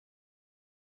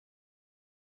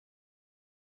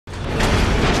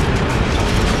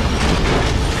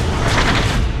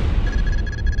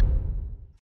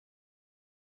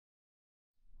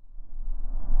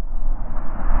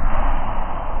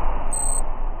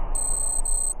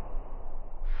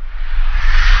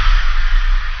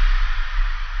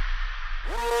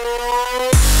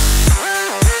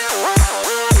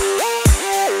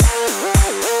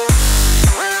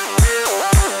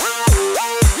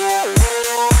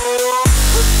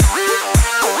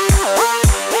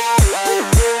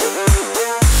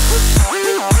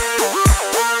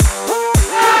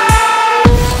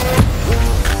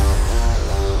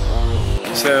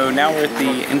So now we're at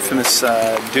the infamous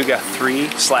Duga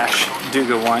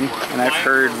 3/Duga 1, and I've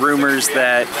heard rumors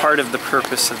that part of the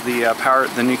purpose of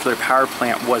the nuclear power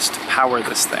plant was to power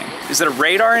this thing. Is it a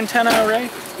radar antenna array?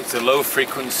 It's a low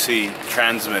frequency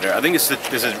transmitter. I think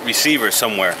there's a receiver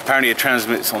somewhere. Apparently it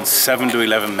transmits on 7 to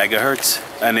 11 megahertz,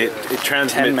 and it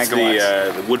transmits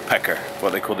the woodpecker,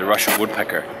 what they call the Russian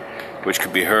woodpecker, which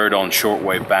could be heard on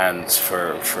shortwave bands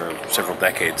for several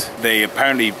decades. They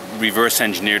apparently reverse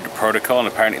engineered the protocol, and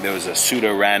apparently there was a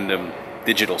pseudo-random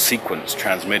digital sequence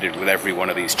transmitted with every one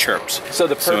of these chirps. So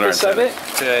the purpose of it?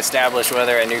 To establish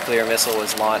whether a nuclear missile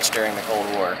was launched during the Cold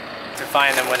War. To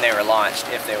find them when they were launched,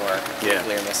 if they were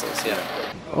nuclear missiles,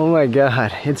 Oh my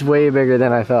god, it's way bigger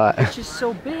than I thought. It's just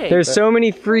so big. There's so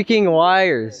many freaking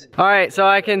wires. Alright, so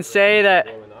I can say that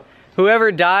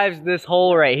whoever dives this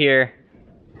hole right here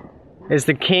is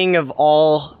the king of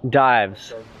all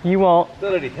dives. You won't. It's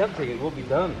already tempting, it will be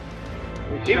done.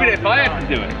 Even if I have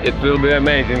to do it. It will be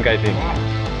amazing, I think.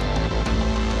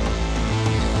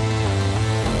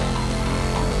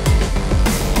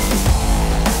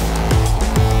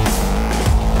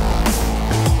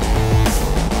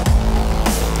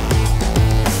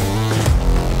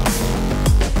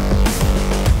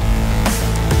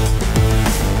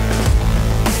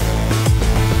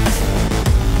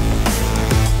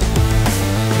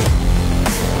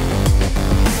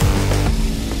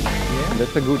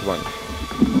 That's a good one.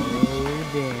 Oh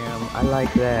damn, I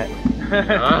like that.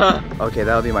 Okay,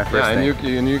 that'll be my first thing.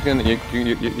 And you can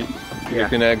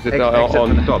exit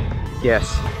on the top.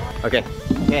 Yes. Okay.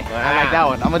 Okay, I like that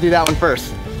one. I'm gonna do that one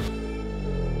first.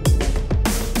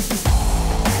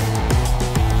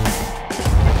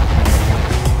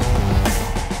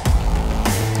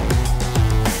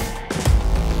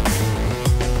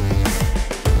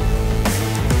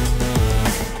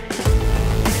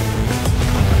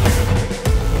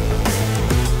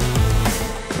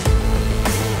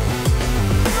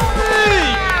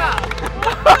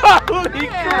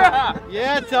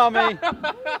 Yeah, Tommy.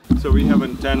 So we have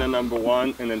antenna number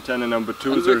 1 and antenna number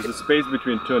 2. So there's a space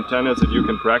between 2 antennas that you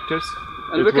can practice.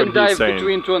 And we can dive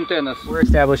between 2 antennas. We're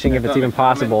establishing if it's even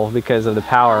possible because of the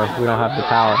power. We don't have the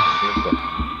power.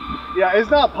 Yeah, it's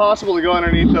not possible to go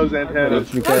underneath those antennas.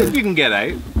 It's because You can get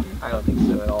out. I don't think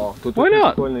so at all. Why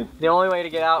not? The only way to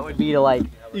get out would be to like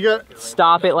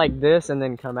stop it like this and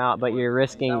then come out, but you're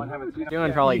risking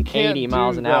doing probably 80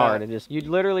 miles an hour to just, you'd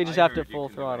literally just have to full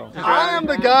throttle. I am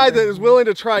the guy that is willing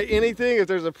to try anything if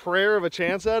there's a prayer of a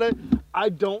chance at it. I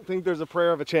don't think there's a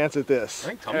prayer of a chance at this. I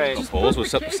think Tommy's got balls with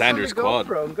Sanders' quad.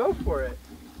 Go for it.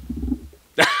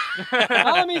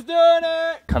 Tommy's doing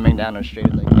it! Coming down as straight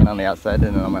as I can on the outside,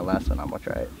 and then on my last one I'm gonna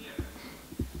try it.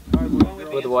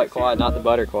 With the white quad, not the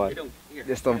butter quad.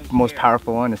 It's the most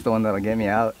powerful one, it's the one that'll get me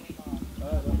out.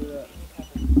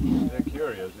 They're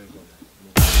curious.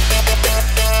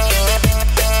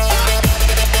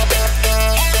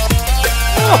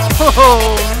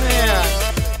 Oh man!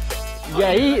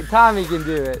 Yeah, Tommy can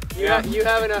do it. You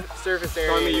have enough surface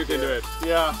area. Tommy, you can do it.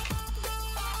 Yeah.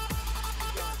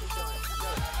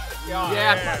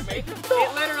 Yeah. It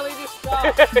literally just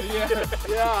stopped.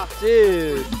 Yeah.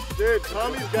 Dude,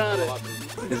 Tommy's got it.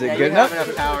 is it You good have enough?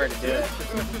 enough power to do it.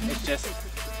 It's just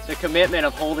the commitment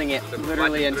of holding it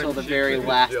literally until the very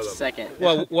last second.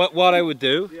 Well, what I would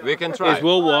do try. is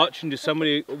we'll watch and just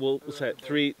somebody will say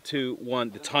 3, 2,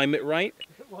 1 to time it right,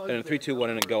 and then 3, 2, 1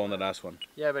 and then go on the last one.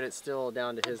 Yeah, but it's still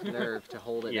down to his nerve to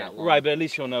hold it that long. Right, but at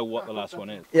least you'll know what the last one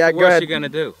is. Yeah, go What else ahead. you gonna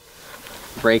do?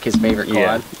 Break his favorite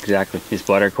quad. Exactly. His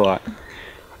butter quad.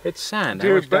 It's sand.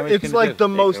 Dude, but it's like the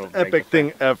most epic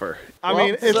thing ever. I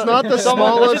mean, it's not the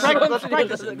smallest. Let's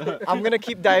practice it. I'm gonna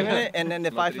keep diving it, and then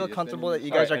if I feel comfortable that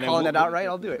you guys are calling it out right,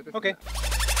 I'll do it. Okay.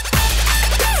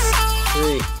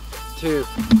 3, 2,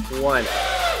 1.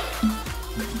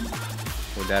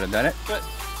 Would that have done it?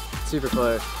 Super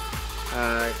close.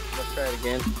 Let's try it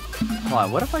again. Come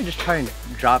on, what if I just try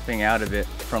dropping out of it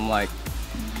from like...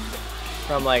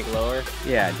 From like lower.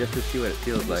 Yeah, just to see what it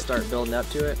feels like. Start building up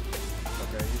to it.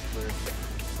 Okay, he's clear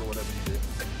for whatever you do.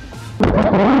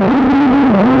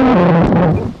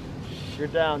 You're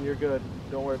down. You're good.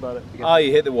 Don't worry about it. Oh,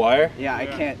 you hit the wire? Yeah, I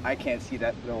can't see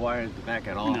that the wire in the back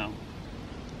at all. No.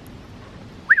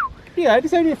 Yeah,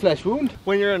 it's only a flesh wound.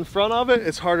 When you're in front of it,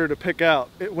 it's harder to pick out.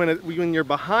 When you're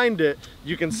behind it,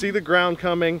 you can see the ground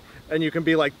coming, and you can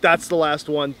be like, "That's the last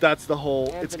one. That's the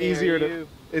hole." Anthony,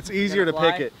 it's easier to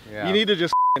pick it. Yeah. You need to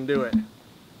just do it.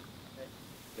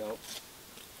 Go.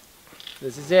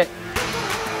 This is it.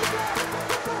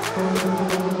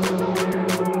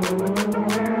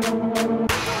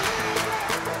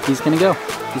 He's gonna go.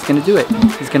 He's gonna do it.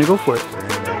 He's gonna go for it.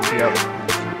 Yep.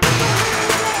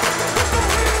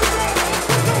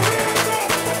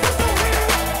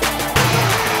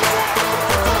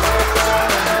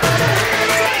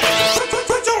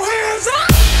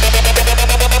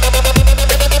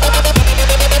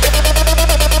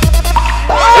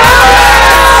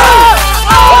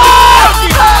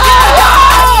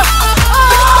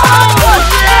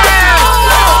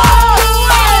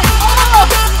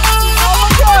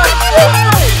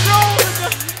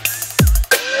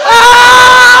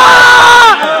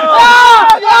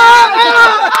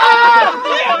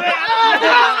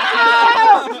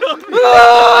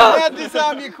 I can't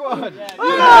disarm your quad.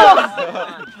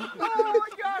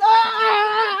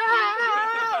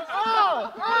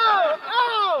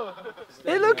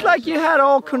 It looked like you had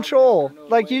all control.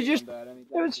 Like you just, it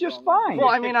was just fine. Well,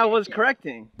 I mean, I was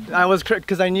correcting. I was correct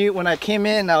because I knew when I came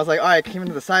in, I was like, all right, I came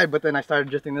into the side, but then I started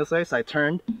drifting this way, so I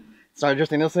turned. Started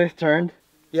drifting this way, turned.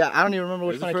 Yeah, I don't even remember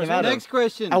which one I came out of. Next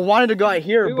question. I wanted to go out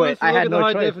here, but I had no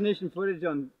choice. High definition footage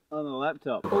on the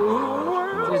laptop. Dude,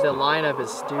 the lineup is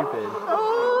stupid.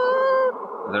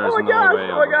 There's no way.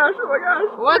 Oh my gosh, oh my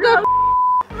gosh. What the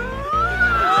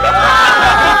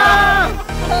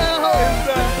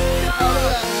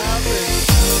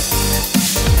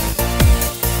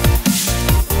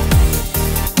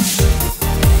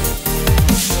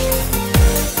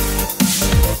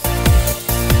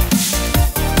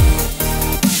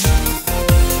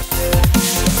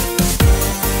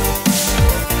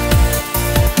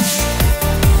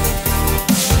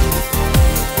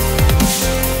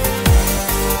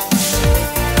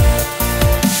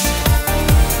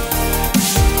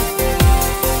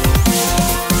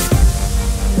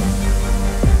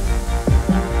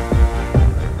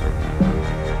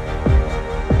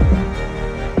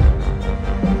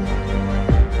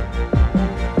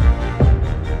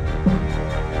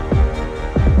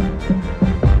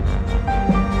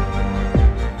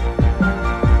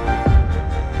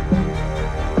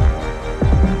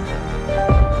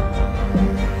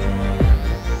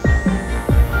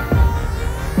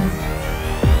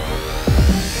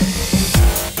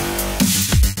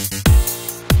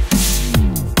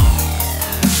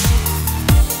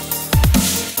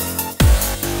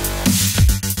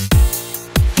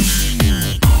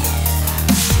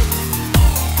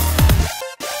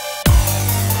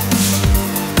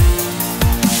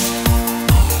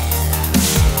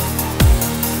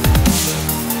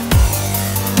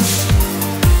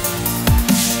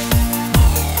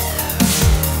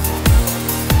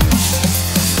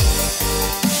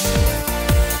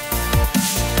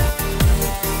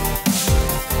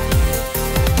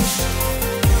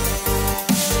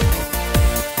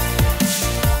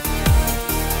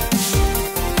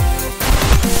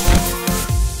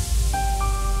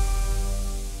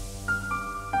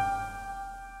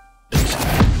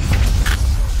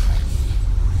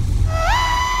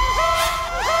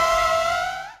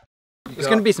There's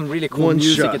gonna be some really cool One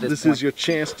music shot. at This point. is your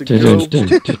chance to go.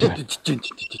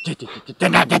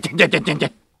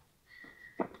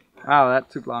 Wow, that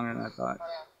took longer than I thought.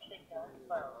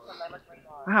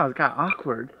 Wow, it got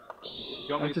awkward. Do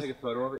you want me to take a photo of it?